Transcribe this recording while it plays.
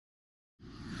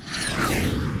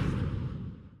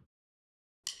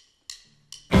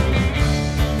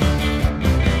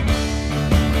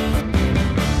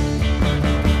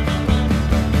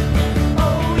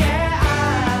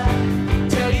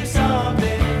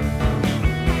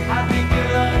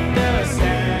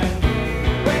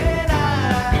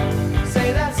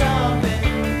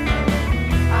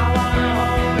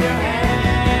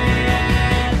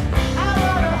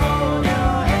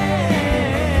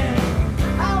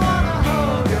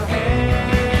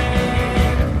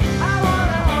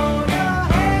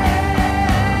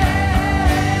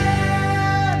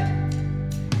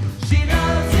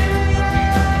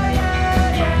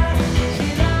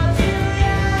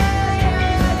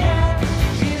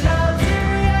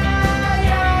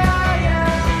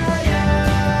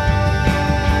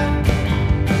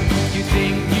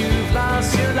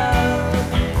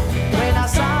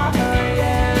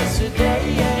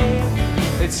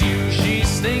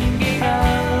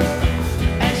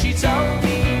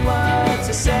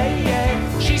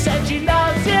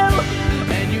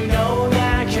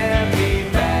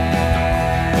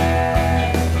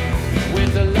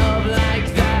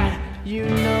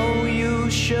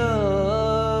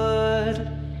should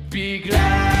be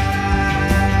glad.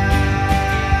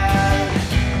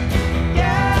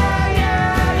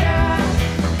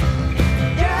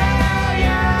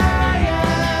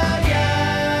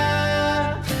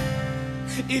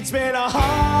 It's been a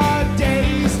hard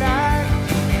day's night,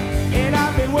 and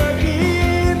I've been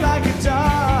working like a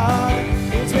dog.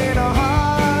 It's been a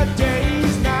hard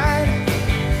day's night,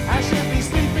 I should be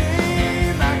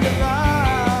sleeping like a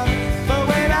log. But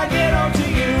when I get home to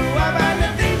you, I find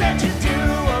the things that you do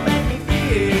will make me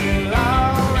feel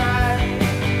alright.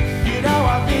 You know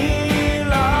I feel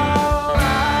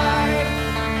alright.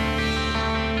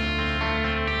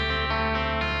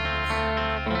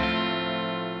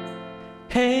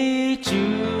 Hey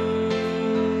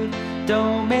Jude,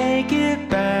 don't make it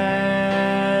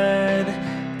bad.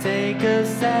 Take a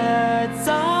sad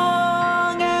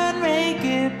song and make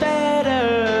it better.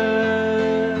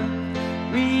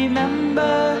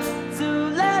 Remember to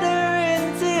let her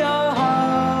into your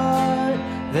heart,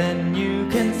 then you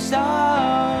can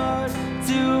start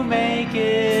to make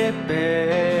it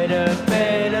better,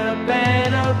 better,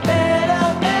 better, better,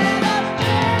 better, better,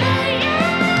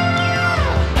 yeah!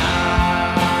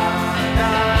 Na,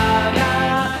 na, na,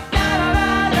 na, na, na,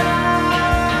 na,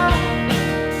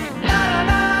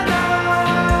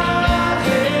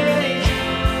 hey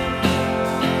Jude.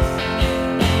 Na, na,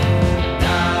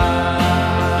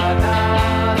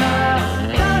 na,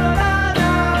 na, na,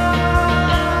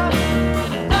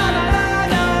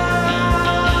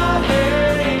 na,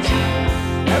 hey Jude.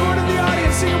 Everyone in the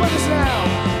audience, sing it with us now.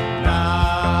 Na,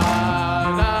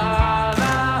 na,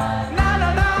 na, na, na,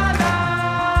 na, na.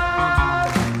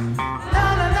 Na,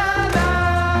 na, na, na,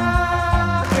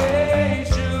 hey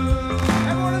Jude.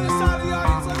 Everyone on this side of the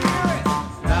audience, let me hear it.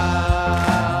 Na,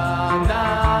 na,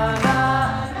 na,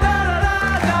 na, na, na,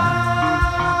 na.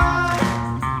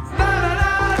 Na, na,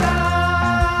 na, na,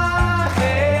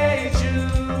 hey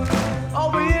Jude.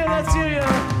 Over here, let's hear you.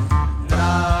 Na,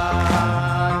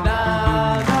 na, na,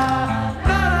 na,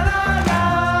 na, na, na.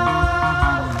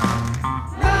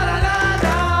 Na, na, na,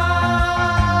 na,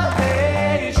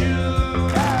 hey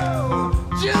Jude.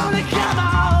 Julie, come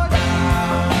on. Na,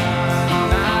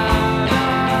 na, na,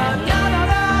 na,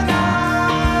 na, na.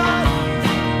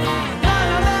 Na,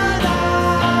 na, na, na,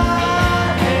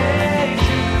 hey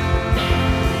Jude.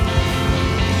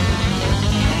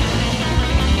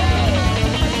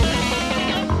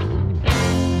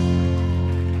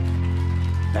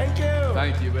 Thank you.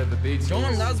 Thank you, we're the BEaTLES.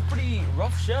 John, that was a pretty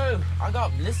rough show. I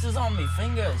got blisters on my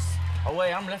fingers. Oh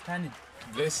wait, I'm left-handed.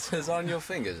 Blisters on your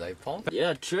fingers, eh, Paul?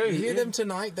 Yeah, true. You hear them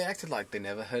tonight? They acted like they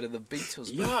never heard of the BEaTLEs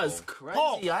before. Yeah, it's crazy.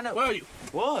 Paul, I know. where are you?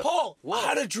 What? Paul, What? I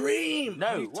had a dream.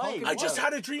 No, wait. I just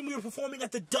had a dream we were performing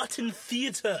at the Dutton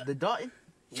Theatre. the Dutton.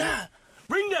 Yeah.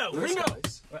 Ringo, Ringo.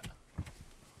 Guys.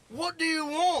 What do you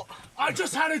want? I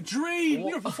just had a dream.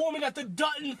 We were performing at the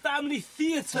Dutton Family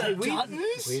Theatre.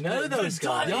 Duttons? We know those The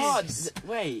guys. Duttons.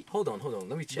 Yeah, wait. Hold on,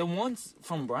 let me check. The ones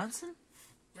from Branson?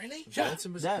 Really?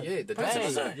 Branson was, No. yeah, the Branson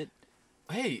was Duttons. there.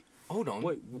 Hey, hold on.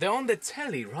 Wait. They're on the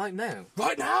telly right now.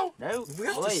 Right now? No. We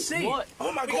have to wait, see. What?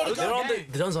 Oh my We God. gotta They're go. on the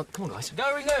Duttons on. Come on, guys.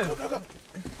 Go, Ringo. Go, go.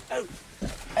 Oh.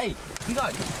 Hey, you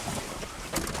guys.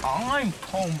 I'm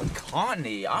Paul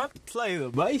McCartney. I play the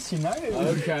bass, you know.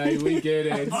 Okay, we get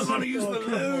it. I'm gonna use the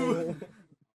loo.